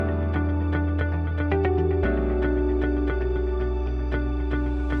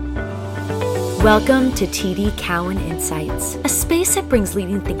Welcome to TD Cowen Insights, a space that brings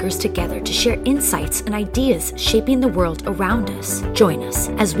leading thinkers together to share insights and ideas shaping the world around us. Join us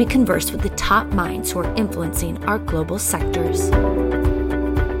as we converse with the top minds who are influencing our global sectors.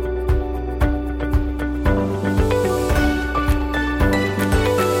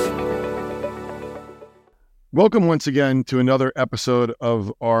 Welcome once again to another episode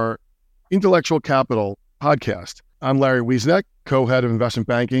of our Intellectual Capital podcast. I'm Larry Wiesneck, co-head of investment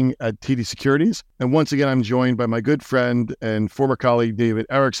banking at TD Securities. And once again, I'm joined by my good friend and former colleague, David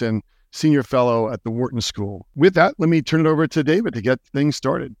Erickson, senior fellow at the Wharton School. With that, let me turn it over to David to get things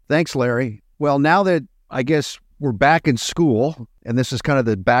started. Thanks, Larry. Well, now that I guess we're back in school, and this is kind of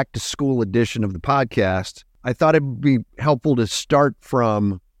the back to school edition of the podcast, I thought it would be helpful to start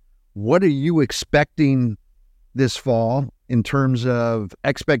from what are you expecting this fall in terms of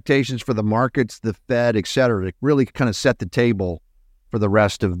expectations for the markets, the Fed, et cetera, to really kind of set the table for the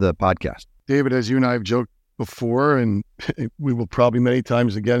rest of the podcast. David, as you and I have joked before, and we will probably many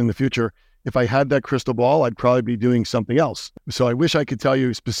times again in the future, if I had that crystal ball, I'd probably be doing something else. So I wish I could tell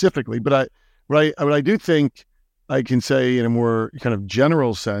you specifically, but what I do think I can say in a more kind of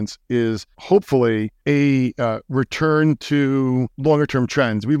general sense is hopefully a return to longer term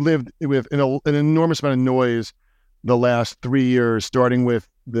trends. We've lived with an enormous amount of noise the last 3 years, starting with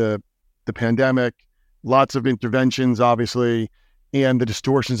the pandemic, lots of interventions, obviously, and the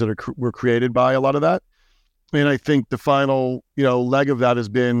distortions that were created by a lot of that. And I think the final, leg of that has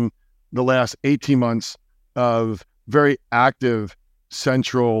been the last 18 months of very active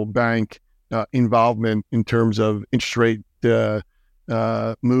central bank involvement in terms of interest rate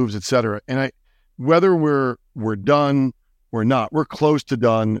moves, et cetera. And whether we're done or not, we're close to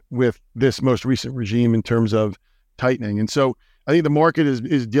done with this most recent regime in terms of tightening. And so I think the market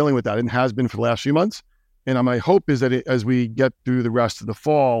is dealing with that and has been for the last few months. And my hope is that as we get through the rest of the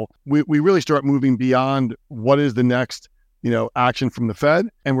fall, we really start moving beyond what is the next, action from the Fed.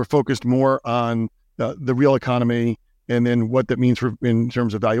 And we're focused more on the real economy and then what that means in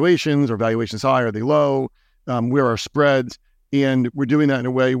terms of valuations. Are valuations high? Are they low? Where are spreads? And we're doing that in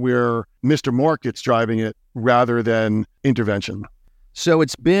a way where Mr. Market's driving it rather than intervention. So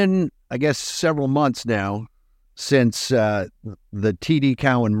it's been, I guess, several months now since the TD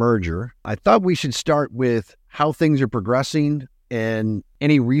Cowen merger. I thought we should start with how things are progressing and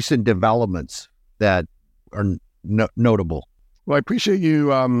any recent developments that are notable. Well, I appreciate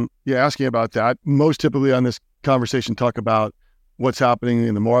you asking about that. Most typically on this conversation, talk about what's happening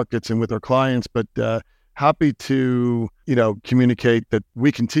in the markets and with our clients, but happy to communicate that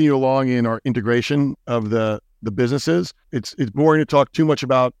we continue along in our integration of the businesses. It's boring to talk too much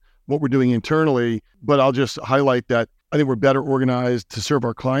about what we're doing internally, but I'll just highlight that I think we're better organized to serve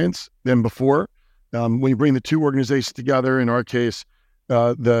our clients than before. When you bring the two organizations together, in our case,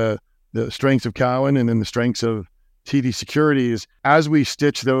 the strengths of Cowen and then the strengths of TD Securities, as we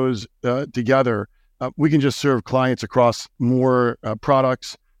stitch those together, we can just serve clients across more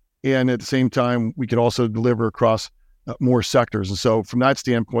products. And at the same time, we can also deliver across more sectors. And so from that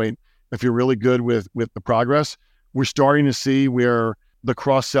standpoint, I feel really good with the progress. We're starting to see where the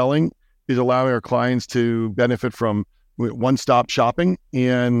cross-selling is allowing our clients to benefit from one-stop shopping.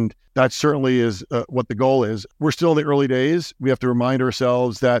 And that certainly is what the goal is. We're still in the early days. We have to remind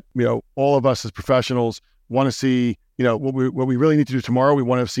ourselves that, all of us as professionals want to see, what we really need to do tomorrow, we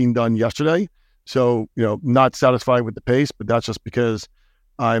want to have seen done yesterday. So, not satisfied with the pace, but that's just because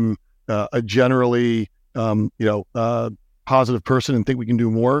I'm a generally, positive person and think we can do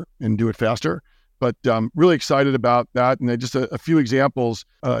more and do it faster. But really excited about that. And just a few examples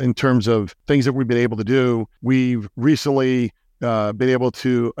in terms of things that we've been able to do. We've recently been able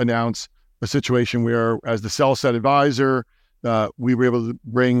to announce a situation where, as the sell-side advisor, we were able to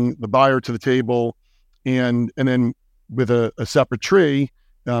bring the buyer to the table and then with a separate tree,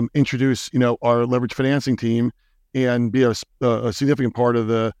 introduce, our leverage financing team and be a significant part of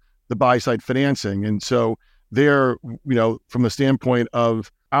the buy-side financing. And so there, from the standpoint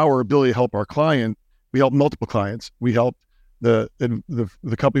of our ability to help our client, we help multiple clients. We helped the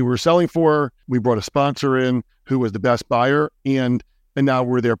company we were selling for. We brought a sponsor in who was the best buyer, and now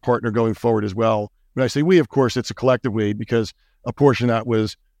we're their partner going forward as well. When I say we, of course, it's a collective we, because a portion of that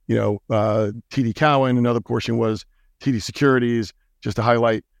was TD Cowen, another portion was TD Securities. Just to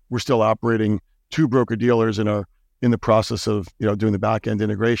highlight, we're still operating two broker dealers and are in the process of doing the back end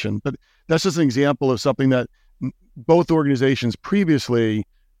integration. But that's just an example of something that both organizations previously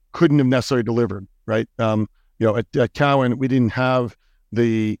couldn't have necessarily delivered, right? At Cowen, we didn't have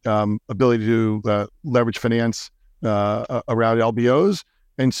the ability to leverage finance around LBOs.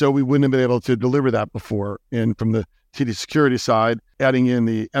 And so we wouldn't have been able to deliver that before. And from the TD Securities side, adding in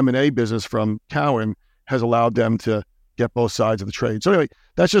the M&A business from Cowen has allowed them to get both sides of the trade. So anyway,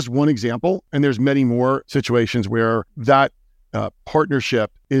 that's just one example. And there's many more situations where that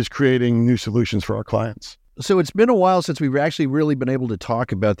partnership is creating new solutions for our clients. So it's been a while since we've actually really been able to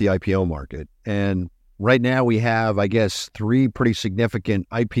talk about the IPO market. And right now we have, I guess, 3 pretty significant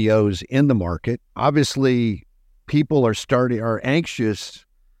IPOs in the market. Obviously, people are anxious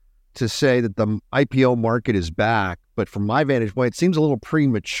to say that the IPO market is back. But from my vantage point, it seems a little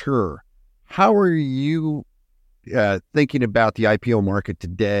premature. How are you thinking about the IPO market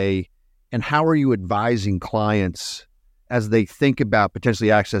today? And how are you advising clients as they think about potentially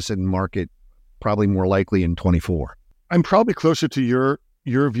accessing the market, probably more likely in 24? I'm probably closer to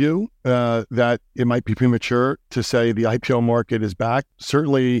your view that it might be premature to say the IPO market is back.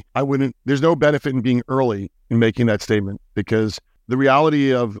 Certainly, there's no benefit in being early in making that statement, because the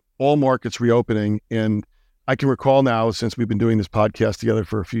reality of all markets reopening, and I can recall now, since we've been doing this podcast together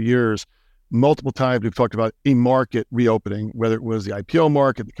for a few years, multiple times we've talked about a market reopening, whether it was the IPO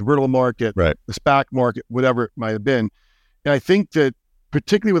market, the convertible market, right, the SPAC market, whatever it might have been. And I think that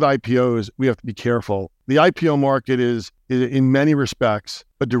particularly with IPOs, we have to be careful. The IPO market is in many respects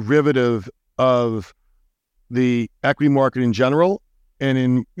a derivative of the equity market in general,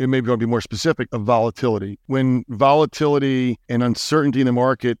 and maybe going to be more specific, of volatility. When volatility and uncertainty in the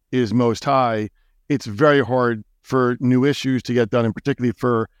market is most high, it's very hard for new issues to get done, and particularly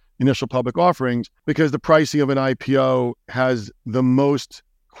for initial public offerings, because the pricing of an IPO has the most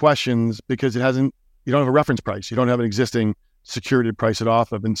questions because you don't have a reference price. You don't have an existing security to price it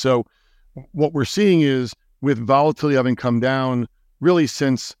off of. And so what we're seeing is, with volatility having come down really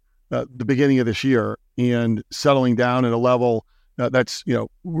since the beginning of this year and settling down at a level that's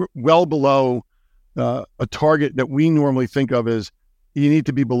well below a target that we normally think of as you need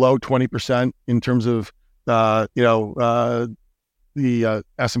to be below 20% in terms of the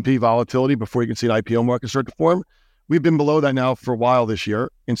S&P volatility before you can see an IPO market start to form. We've been below that now for a while this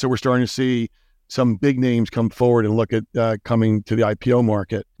year. And so we're starting to see some big names come forward and look at coming to the IPO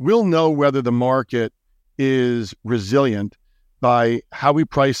market. We'll know whether the market is resilient by how we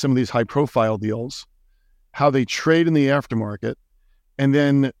price some of these high-profile deals, how they trade in the aftermarket, and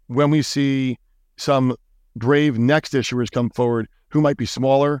then when we see some brave next issuers come forward who might be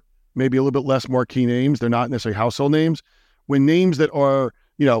smaller, maybe a little bit less marquee names. They're not necessarily household names. When names that are,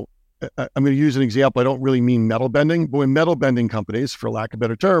 I'm going to use an example. I don't really mean metal bending, but when metal bending companies, for lack of a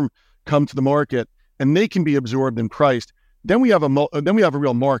better term, come to the market and they can be absorbed and priced, then we have a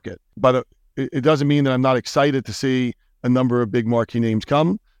real market. But it doesn't mean that I'm not excited to see a number of big marquee names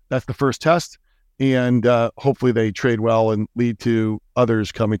come. That's the first test. And hopefully they trade well and lead to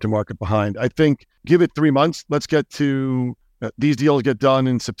others coming to market behind. I think give it 3 months. Let's get to these deals get done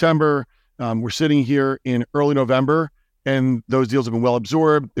in September. We're sitting here in early November, and those deals have been well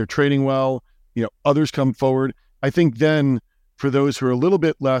absorbed. They're trading well. Others come forward. I think then for those who are a little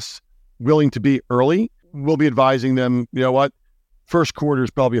bit less willing to be early, we'll be advising them, first quarter is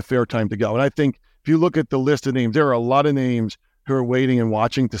probably a fair time to go. And I think if you look at the list of names, there are a lot of names who are waiting and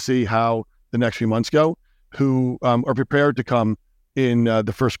watching to see how the next few months go, who are prepared to come in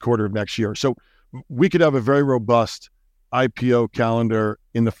the first quarter of next year. So we could have a very robust IPO calendar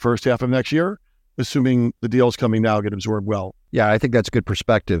in the first half of next year, assuming the deals coming now get absorbed well. Yeah, I think that's good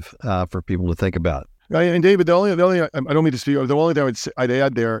perspective for people to think about. And David, the only I don't mean to speak. The only thing I'd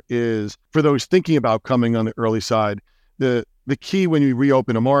add there is, for those thinking about coming on the early side, the key when you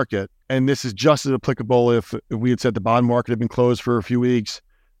reopen a market, and this is just as applicable if we had said the bond market had been closed for a few weeks,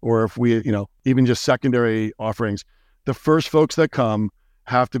 or if we, even just secondary offerings, the first folks that come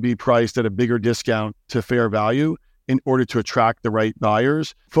have to be priced at a bigger discount to fair value in order to attract the right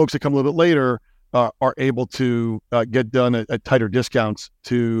buyers. Folks that come a little bit later are able to get done at tighter discounts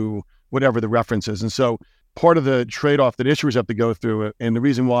to whatever the reference is. And so part of the trade-off that issuers have to go through, and the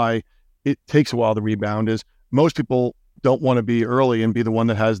reason why it takes a while to rebound, is most people don't want to be early and be the one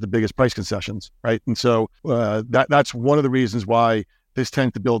that has the biggest price concessions, right? And so that's one of the reasons why this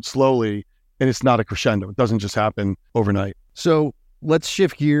tends to build slowly, and it's not a crescendo. It doesn't just happen overnight. So let's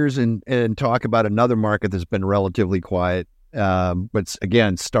shift gears and talk about another market that's been relatively quiet, but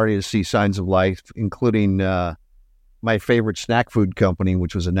again, starting to see signs of life, including my favorite snack food company,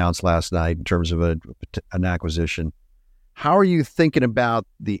 which was announced last night in terms of an acquisition. How are you thinking about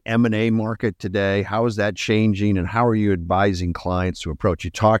the M&A market today? How is that changing, and how are you advising clients to approach?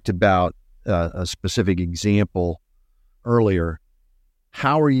 You talked about a specific example earlier.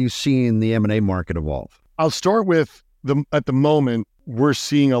 How are you seeing the M&A market evolve? I'll start with at the moment, we're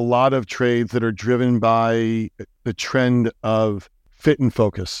seeing a lot of trades that are driven by the trend of fit and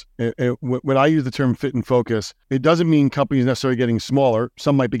focus. When I use the term fit and focus, it doesn't mean companies necessarily getting smaller.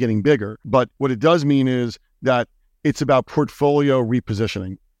 Some might be getting bigger, but what it does mean is that it's about portfolio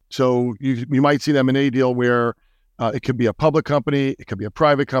repositioning. So you might see an M&A deal where it could be a public company, it could be a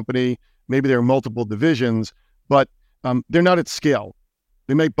private company, maybe there are multiple divisions, but they're not at scale.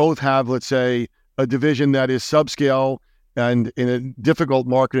 They may both have, let's say, a division that is subscale, and in a difficult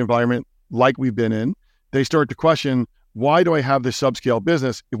market environment like we've been in, they start to question, why do I have this subscale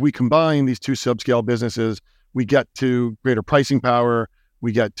business? If we combine these two subscale businesses, we get to greater pricing power,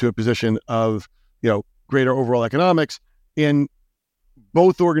 we get to a position of, greater overall economics, and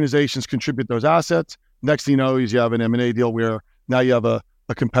both organizations contribute those assets. Next thing you know is you have an M&A deal where now you have a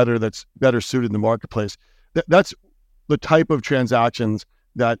competitor that's better suited in the marketplace. That's the type of transactions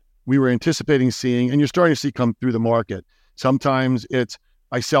that we were anticipating seeing, and you're starting to see come through the market. Sometimes it's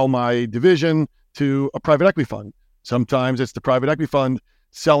I sell my division to a private equity fund. Sometimes it's the private equity fund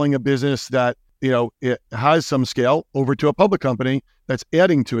selling a business that, it has some scale over to a public company that's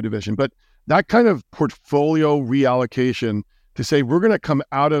adding to a division. But that kind of portfolio reallocation to say, we're going to come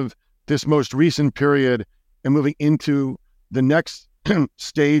out of this most recent period and moving into the next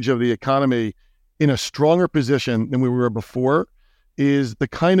stage of the economy in a stronger position than we were before is the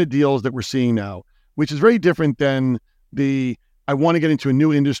kind of deals that we're seeing now, which is very different than I want to get into a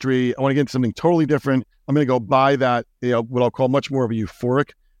new industry. I want to get into something totally different. I'm going to go buy that, what I'll call much more of a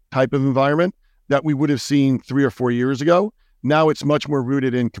euphoric type of environment that we would have seen 3 or 4 years ago. Now it's much more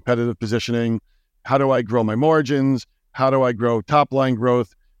rooted in competitive positioning. How do I grow my margins? How do I grow top line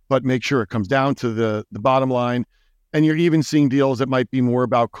growth, but make sure it comes down to the bottom line? And you're even seeing deals that might be more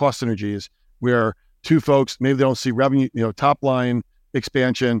about cost synergies, where two folks, maybe they don't see revenue, top line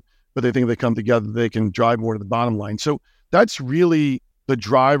expansion, but they think if they come together, they can drive more to the bottom line. So that's really the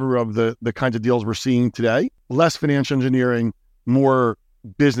driver of the kinds of deals we're seeing today. Less financial engineering, more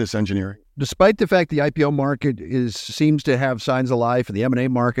business engineering. Despite the fact the IPO market seems to have signs of life and the M&A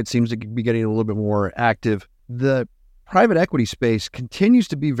market seems to be getting a little bit more active, the private equity space continues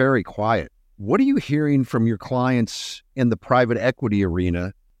to be very quiet. What are you hearing from your clients in the private equity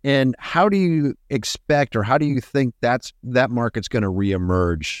arena? And how do you expect, or how do you think that market's going to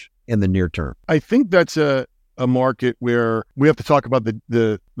reemerge in the near term? I think that's a market where we have to talk about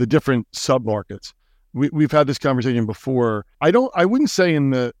the different sub-markets. We've had this conversation before. I wouldn't say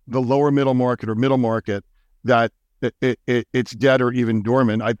in the lower middle market or middle market that it's dead or even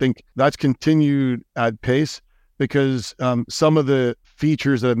dormant. I think that's continued at pace because some of the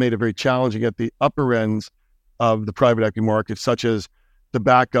features that have made it very challenging at the upper ends of the private equity market, such as the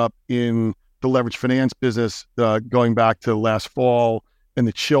backup in the leveraged finance business going back to last fall and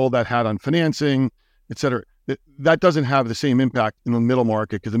the chill that had on financing, et cetera, that doesn't have the same impact in the middle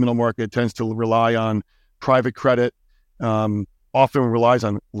market because the middle market tends to rely on private credit, often relies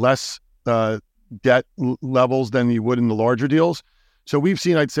on less debt levels than you would in the larger deals. So we've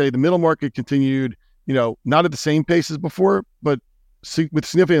seen, I'd say, the middle market continued, not at the same pace as before, but with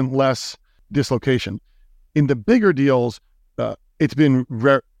significant less dislocation. In the bigger deals, it's been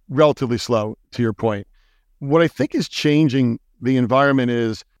relatively slow, to your point. What I think is changing the environment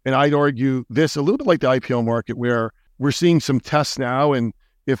is, and I'd argue this a little bit like the IPO market, where we're seeing some tests now, and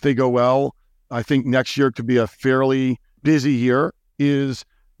if they go well, I think next year could be a fairly busy year, is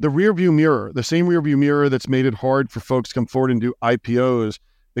the rearview mirror, the same rearview mirror that's made it hard for folks to come forward and do IPOs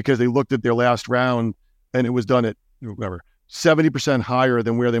because they looked at their last round and it was done at 70% higher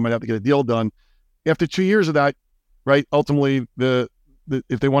than where they might have to get a deal done. After 2 years of that, right, ultimately,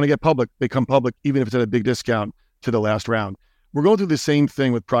 if they want to get public, they come public, even if it's at a big discount to the last round. We're going through the same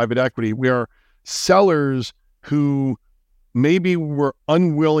thing with private equity, where sellers who maybe were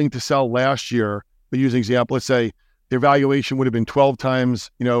unwilling to sell last year, but use an example, let's say their valuation would have been 12 times,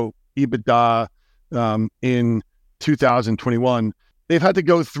 EBITDA in 2021. They've had to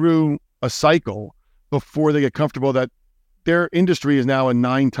go through a cycle before they get comfortable that their industry is now a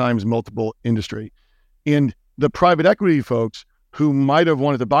 9 times multiple industry. And the private equity folks who might have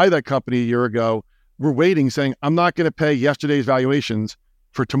wanted to buy that company a year ago were waiting, saying, I'm not going to pay yesterday's valuations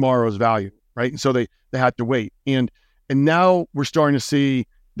for tomorrow's value, right? And so they had to wait. And now we're starting to see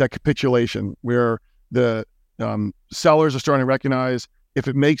that capitulation where the sellers are starting to recognize if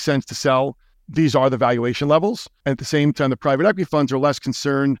it makes sense to sell, these are the valuation levels. And at the same time, the private equity funds are less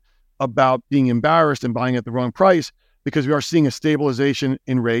concerned about being embarrassed and buying at the wrong price because we are seeing a stabilization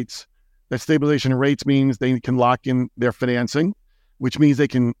in rates. That stabilization in rates means they can lock in their financing, which means they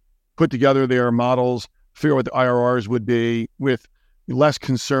can put together their models, figure out what the IRRs would be with less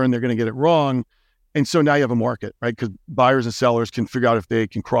concern they're going to get it wrong. And so now you have a market, right? Because buyers and sellers can figure out if they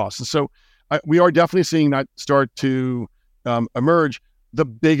can cross. And so we are definitely seeing that start to emerge. The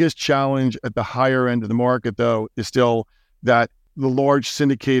biggest challenge at the higher end of the market, though, is still that the large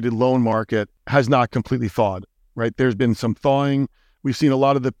syndicated loan market has not completely thawed, right? There's been some thawing. We've seen a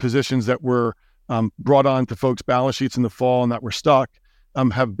lot of the positions that were brought on to folks' balance sheets in the fall and that were stuck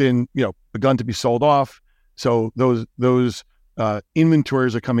have been, begun to be sold off. So those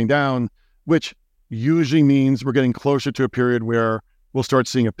inventories are coming down, which usually means we're getting closer to a period where we'll start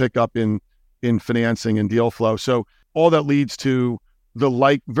seeing a pickup in financing and deal flow. So all that leads to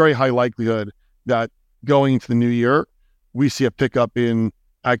the very high likelihood that going into the new year, we see a pickup in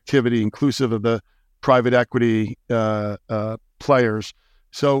activity, inclusive of the private equity players.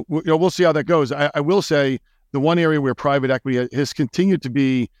 So we'll see how that goes. I will say the one area where private equity has continued to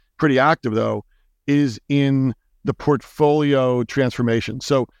be pretty active, though, is in the portfolio transformation.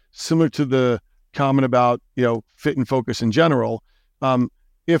 So similar to the comment about fit and focus in general,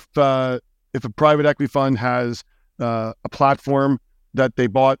 if a private equity fund has a platform that they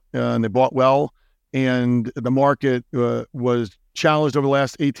bought and they bought well, and the market was challenged over the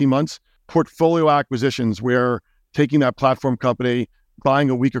last 18 months, portfolio acquisitions where taking that platform company, buying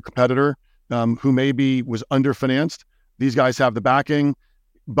a weaker competitor who maybe was underfinanced, these guys have the backing,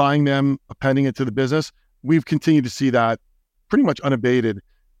 buying them, appending it to the business. We've continued to see that pretty much unabated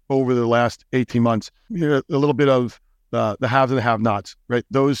over the last 18 months. A little bit of the haves and the have-nots, right?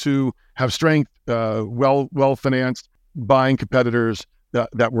 Those who have strength, well financed, buying competitors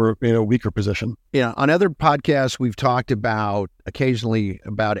that were in a weaker position. Yeah, on other podcasts, we've talked occasionally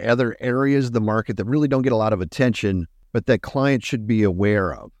about other areas of the market that really don't get a lot of attention, but that clients should be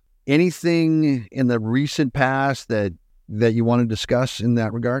aware of. Anything in the recent past that you want to discuss in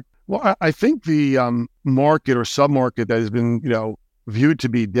that regard? Well, I think the market or submarket that has been, viewed to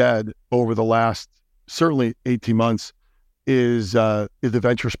be dead over the last certainly 18 months is the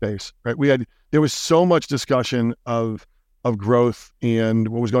venture space, right? There was so much discussion of growth and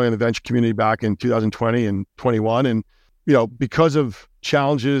what was going on in the venture community back in 2020 and 21, and because of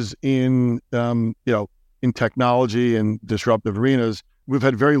challenges in technology and disruptive arenas, we've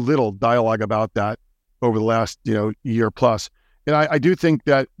had very little dialogue about that over the last year plus. And I do think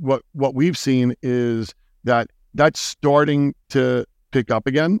that what we've seen is that that's starting to pick up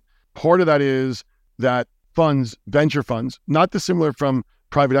again. Part of that is that venture funds, not dissimilar from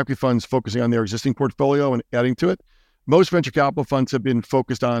private equity funds focusing on their existing portfolio and adding to it. Most venture capital funds have been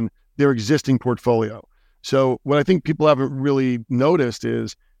focused on their existing portfolio. So what I think people haven't really noticed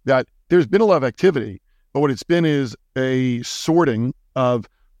is that there's been a lot of activity, but what it's been is a sorting of,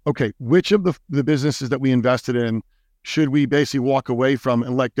 okay, which of the businesses that we invested in should we basically walk away from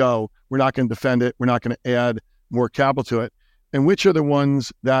and let go? We're not going to defend it. We're not going to add more capital to it. And which are the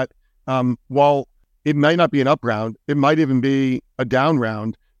ones that, while it might not be an up round, it might even be a down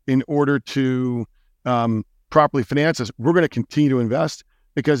round, in order to properly finance this, we're going to continue to invest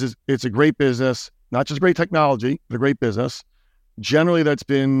because it's a great business, not just great technology, but a great business. Generally, that's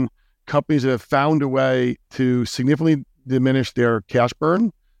been companies that have found a way to significantly diminish their cash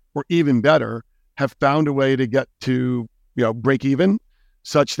burn, or even better, have found a way to get to break even,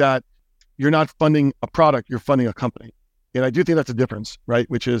 such that you're not funding a product, you're funding a company. And I do think that's a difference, right?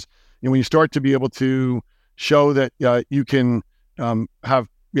 Which is when you start to be able to show that you can have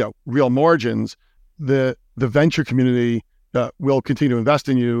real margins, the venture community will continue to invest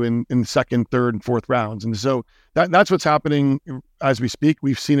in you in second, third, and fourth rounds. And so that's what's happening as we speak.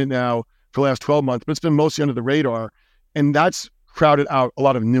 We've seen it now for the last 12 months, but it's been mostly under the radar. And that's crowded out a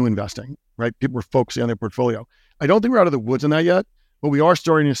lot of new investing, right? People are focusing on their portfolio. I don't think we're out of the woods on that yet, but we are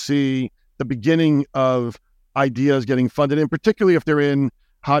starting to see the beginning of ideas getting funded, and particularly if they're in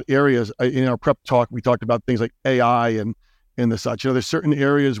hot areas. In our prep talk, we talked about things like AI and the such. There's certain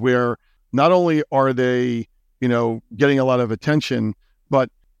areas where not only are they, getting a lot of attention, but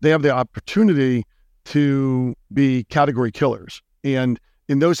they have the opportunity to be category killers. And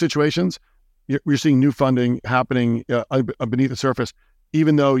in those situations, we're seeing new funding happening beneath the surface,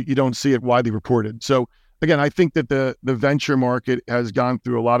 even though you don't see it widely reported. So again, I think that the venture market has gone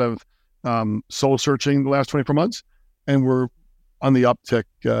through a lot of soul searching the last 24 months, and we're on the uptick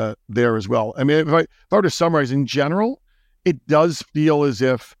there as well. I mean, if I were to summarize, in general, it does feel as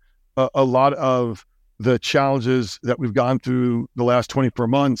if a lot of the challenges that we've gone through the last 24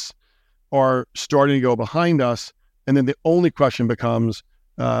 months are starting to go behind us. And then the only question becomes,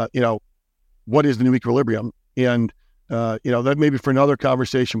 what is the new equilibrium? And, that maybe for another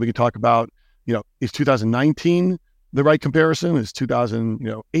conversation, we can talk about, is 2019 the right comparison? Is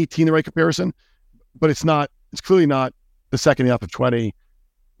 2018 the right comparison? But it's clearly not the second half of 20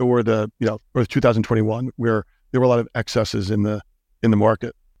 or or 2021, where there were a lot of excesses in the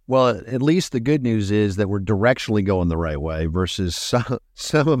market. Well, at least the good news is that we're directionally going the right way versus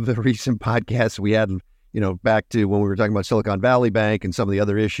some of the recent podcasts we had, back to when we were talking about Silicon Valley Bank and some of the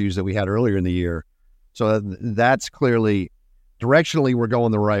other issues that we had earlier in the year. So that's clearly, directionally, we're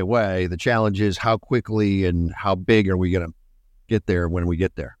going the right way. The challenge is how quickly and how big are we going to get there when we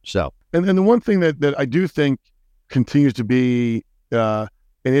get there. So, and the one thing that I do think continues to be an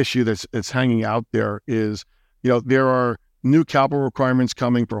issue that's hanging out there is, there are new capital requirements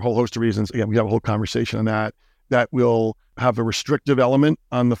coming for a whole host of reasons. Again, we have a whole conversation on that will have a restrictive element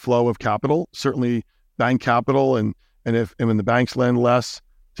on the flow of capital, certainly bank capital. And when the banks lend less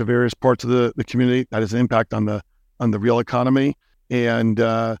to various parts of the community, that has an impact on the real economy. And,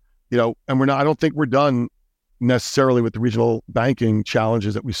 and I don't think we're done necessarily with the regional banking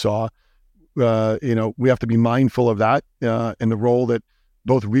challenges that we saw. We have to be mindful of that and the role that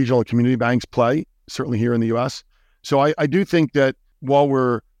both regional and community banks play, certainly here in the U.S. So I do think that while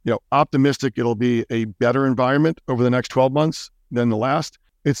we're, optimistic it'll be a better environment over the next 12 months than the last,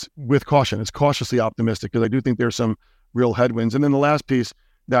 it's with caution. It's cautiously optimistic because I do think there's some real headwinds. And then the last piece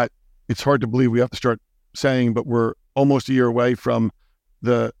that it's hard to believe we have to start saying, but we're almost a year away from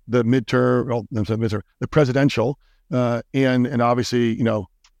the presidential, and obviously,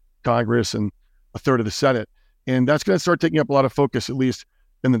 Congress and a third of the Senate. And that's going to start taking up a lot of focus, at least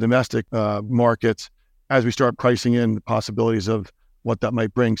in the domestic markets, as we start pricing in the possibilities of what that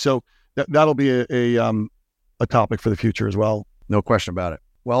might bring. So that'll be a topic for the future as well. No question about it.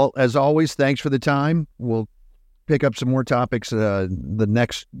 Well, as always, thanks for the time. We'll pick up some more topics during the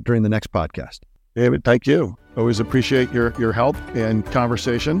next podcast. David, thank you. Always appreciate your help and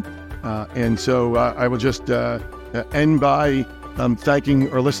conversation. And so I will just end by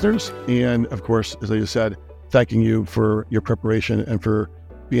thanking our listeners. And of course, as I just said, thanking you for your preparation and for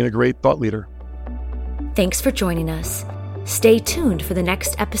being a great thought leader. Thanks for joining us. Stay tuned for the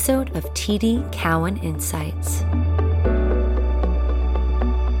next episode of TD Cowen Insights.